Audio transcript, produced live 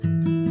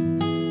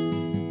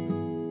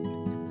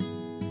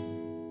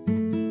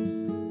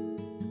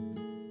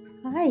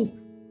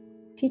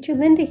Teacher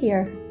Linda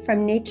here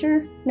from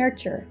Nature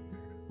Nurture,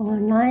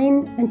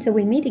 online until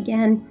we meet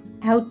again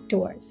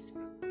outdoors.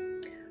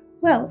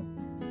 Well,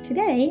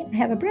 today I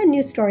have a brand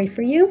new story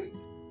for you.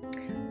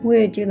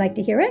 Would you like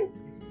to hear it?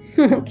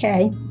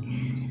 Okay.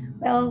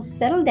 Well,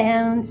 settle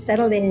down,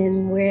 settle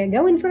in. We're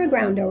going for a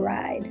groundo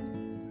ride.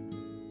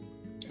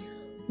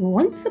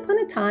 Once upon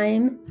a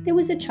time, there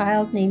was a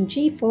child named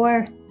G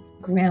for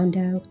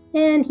Groundo,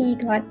 and he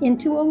got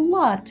into a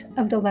lot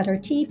of the letter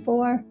T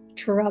for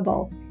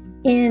trouble.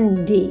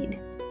 Indeed.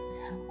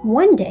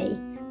 One day,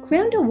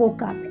 Groundo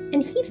woke up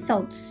and he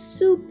felt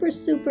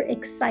super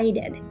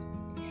excited.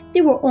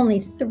 There were only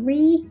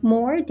 3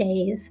 more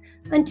days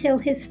until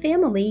his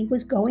family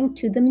was going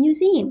to the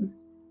museum.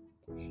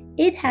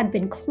 It had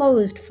been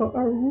closed for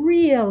a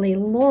really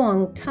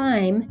long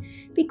time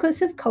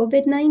because of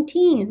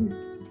COVID-19.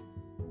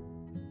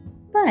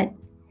 But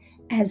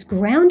as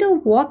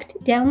Groundo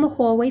walked down the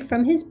hallway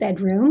from his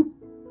bedroom,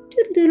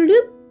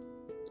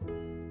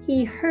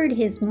 he heard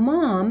his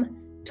mom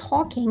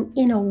talking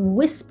in a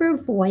whisper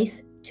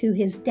voice to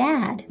his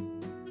dad.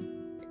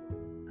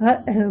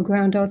 Uh-oh,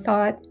 Groundo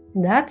thought,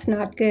 that's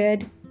not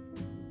good.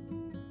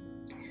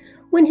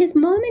 When his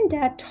mom and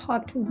dad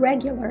talked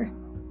regular,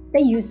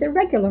 they used their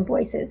regular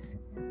voices.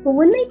 But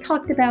when they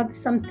talked about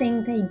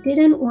something they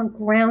didn't want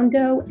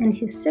Groundo and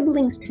his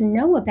siblings to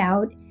know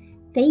about,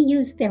 they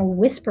used their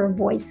whisper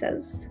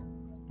voices.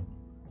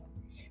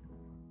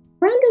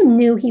 Groundo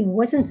knew he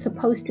wasn't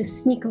supposed to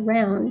sneak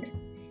around,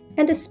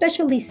 and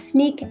especially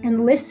sneak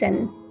and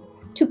listen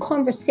to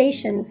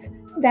conversations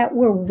that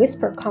were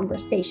whisper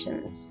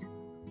conversations.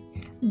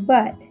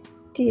 But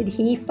did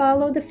he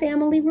follow the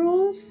family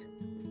rules?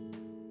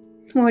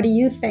 What do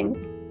you think?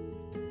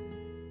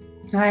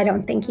 I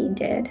don't think he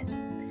did.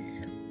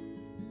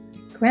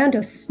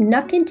 Groundo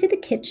snuck into the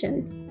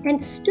kitchen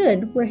and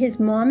stood where his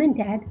mom and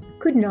dad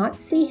could not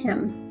see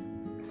him.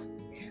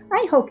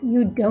 I hope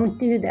you don't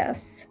do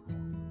this.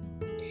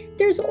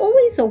 There's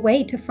always a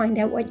way to find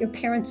out what your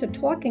parents are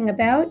talking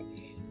about,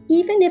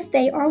 even if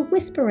they are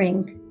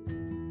whispering.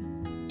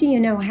 Do you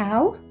know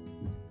how?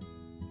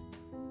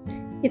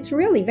 It's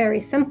really very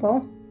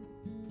simple.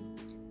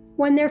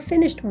 When they're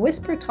finished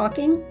whisper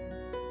talking,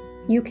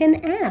 you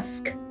can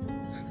ask.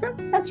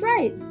 That's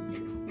right.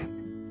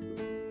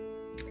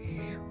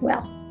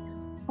 Well,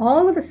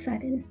 all of a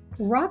sudden,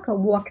 Rocco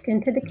walked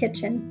into the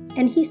kitchen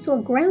and he saw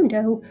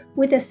Groundo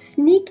with a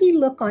sneaky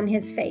look on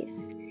his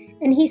face.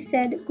 And he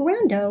said,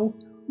 Groundo,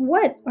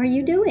 what are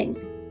you doing?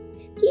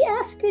 He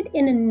asked it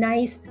in a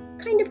nice,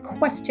 kind of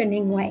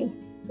questioning way,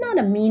 not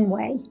a mean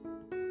way.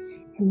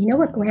 And you know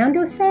what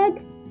Groundo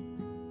said?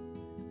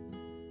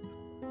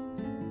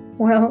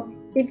 Well,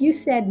 if you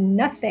said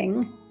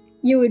nothing,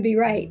 you would be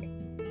right.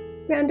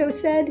 Groundo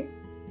said,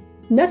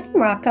 nothing,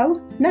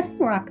 Rocco, nothing,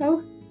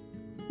 Rocco,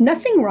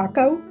 nothing,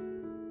 Rocco.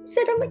 He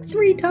said it like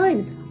 3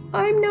 times.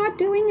 I'm not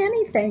doing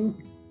anything.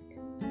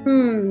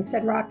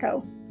 Said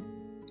Rocco.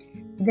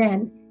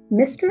 Then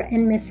Mr.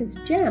 and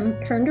Mrs.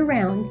 Jem turned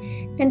around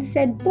and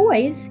said,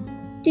 boys,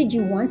 did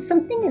you want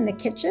something in the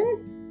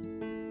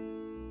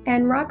kitchen?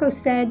 And Rocco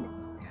said,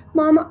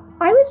 Mom,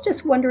 I was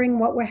just wondering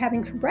what we're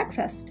having for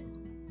breakfast.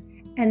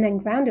 And then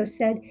Groundo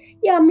said,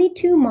 yeah, me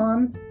too,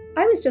 Mom.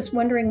 I was just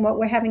wondering what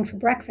we're having for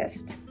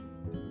breakfast.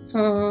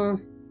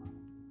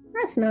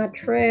 That's not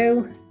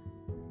true.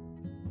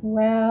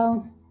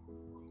 Well,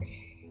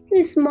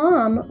 his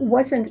mom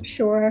wasn't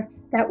sure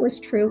that was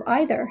true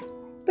either,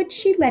 but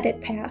she let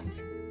it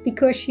pass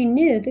because she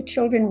knew the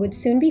children would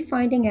soon be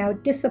finding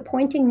out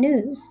disappointing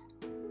news,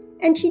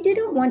 and she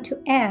didn't want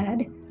to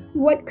add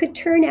what could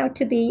turn out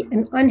to be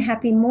an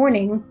unhappy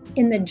morning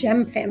in the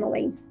Jem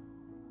family.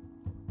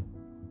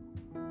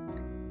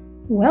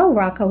 Well,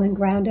 Rocco and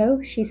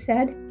Groundo, she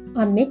said,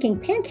 I'm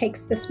making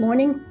pancakes this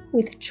morning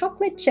with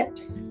chocolate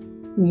chips.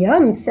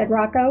 Yum, said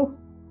Rocco.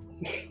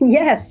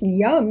 Yes,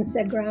 yum,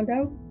 said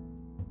Groundo.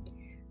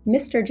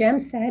 Mr. Jem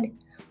said,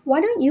 why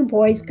don't you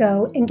boys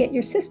go and get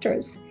your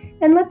sisters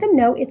and let them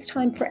know it's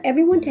time for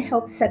everyone to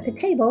help set the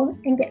table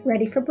and get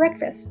ready for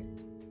breakfast.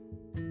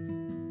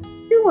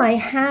 Do I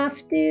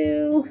have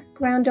to?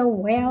 Groundo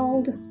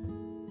wailed.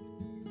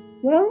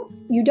 Well,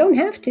 you don't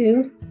have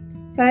to,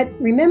 but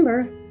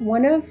remember,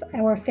 one of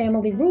our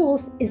family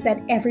rules is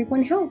that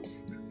everyone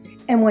helps.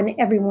 And when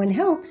everyone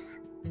helps,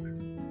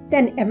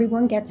 then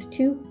everyone gets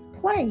to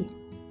play,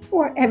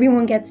 or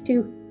everyone gets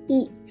to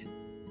eat.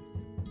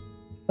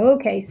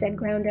 Okay, said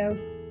Groundo.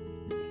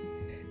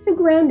 So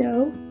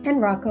Groundo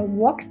and Rocco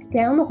walked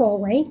down the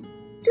hallway,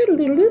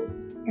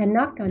 and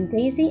knocked on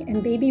Daisy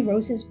and Baby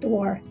Rose's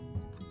door.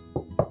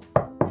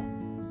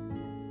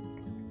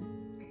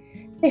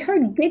 They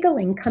heard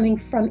giggling coming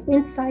from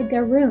inside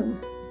their room.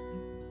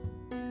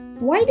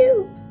 Why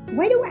do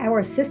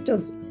our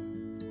sisters...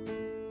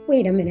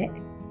 Wait a minute.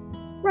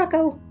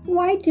 Rocco,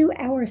 why do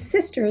our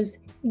sisters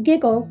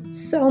giggle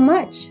so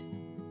much?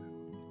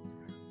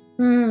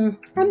 I'm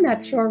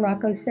not sure,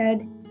 Rocco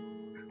said,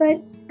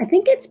 but I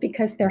think it's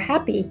because they're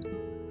happy.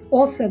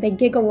 Also, they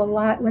giggle a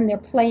lot when they're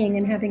playing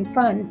and having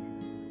fun.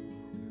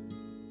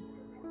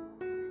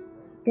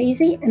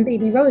 Daisy and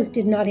Baby Rose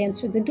did not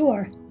answer the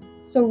door,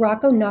 so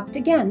Rocco knocked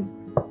again.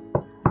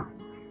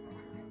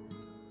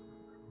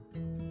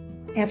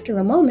 After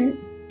a moment,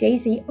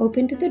 Daisy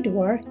opened the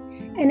door,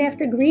 and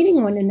after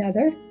greeting one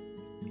another,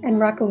 and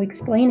Rocco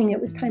explaining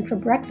it was time for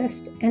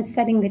breakfast and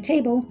setting the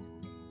table,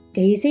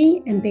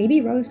 Daisy and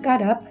Baby Rose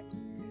got up,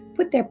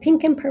 put their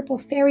pink and purple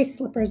fairy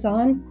slippers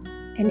on,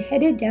 and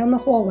headed down the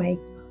hallway,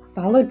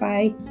 followed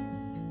by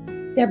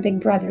their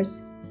big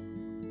brothers.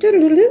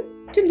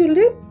 Doodle-doo,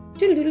 doodle-doo,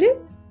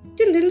 doodle-doo,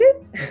 doodle-doo.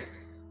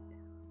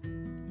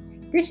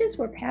 Dishes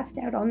were passed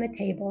out on the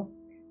table,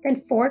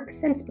 then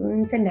forks and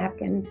spoons and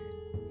napkins.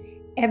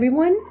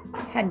 Everyone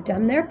had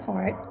done their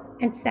part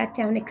and sat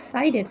down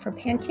excited for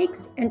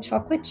pancakes and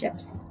chocolate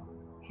chips,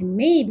 and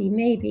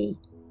maybe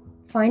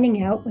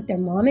finding out what their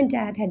mom and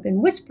dad had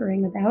been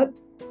whispering about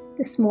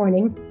this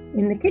morning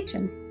in the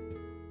kitchen.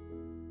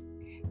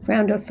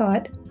 Groundo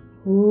thought,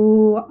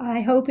 "Ooh, I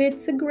hope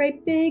it's a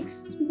great big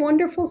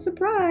wonderful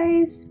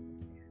surprise."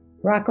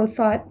 Rocco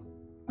thought,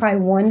 "I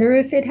wonder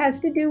if it has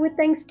to do with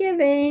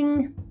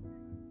Thanksgiving."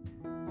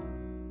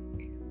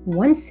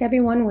 Once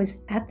everyone was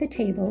at the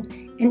table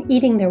and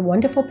eating their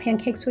wonderful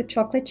pancakes with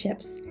chocolate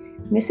chips,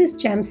 Mrs.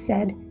 Jem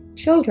said,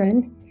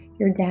 "Children,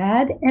 your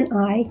dad and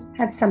I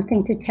have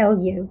something to tell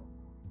you."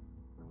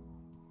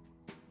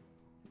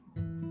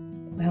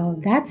 Well,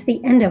 that's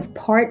the end of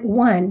part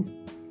 1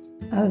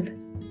 of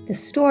the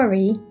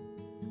story,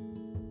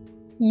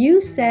 You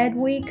Said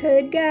We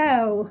Could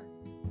Go.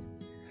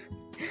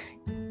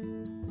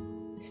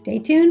 Stay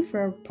tuned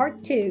for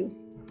part 2.